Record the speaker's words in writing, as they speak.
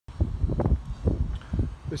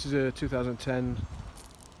This is a 2010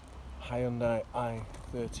 Hyundai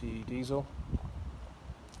I30 Diesel.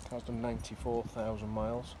 Car's done 94,000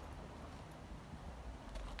 miles.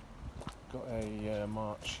 Got a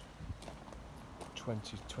March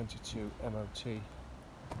 2022 MOT.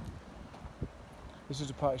 This is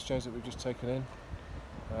a part exchange that we've just taken in.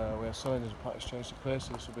 We are selling as a part exchange to clear,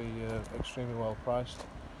 so this will be extremely well priced.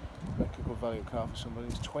 Make a good value car for somebody.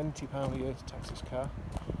 It's £20 a year to tax this car.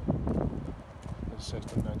 As I say,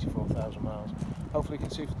 it's done 94,000 miles. Hopefully you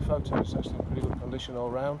can see from the photo it's actually in pretty good condition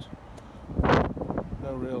all round.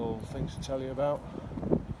 No real things to tell you about,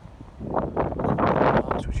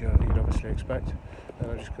 which you'd obviously expect.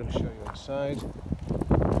 And I'm just going to show you inside. You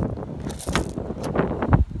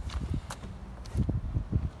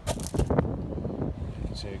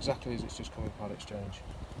can see exactly as it's just coming part exchange.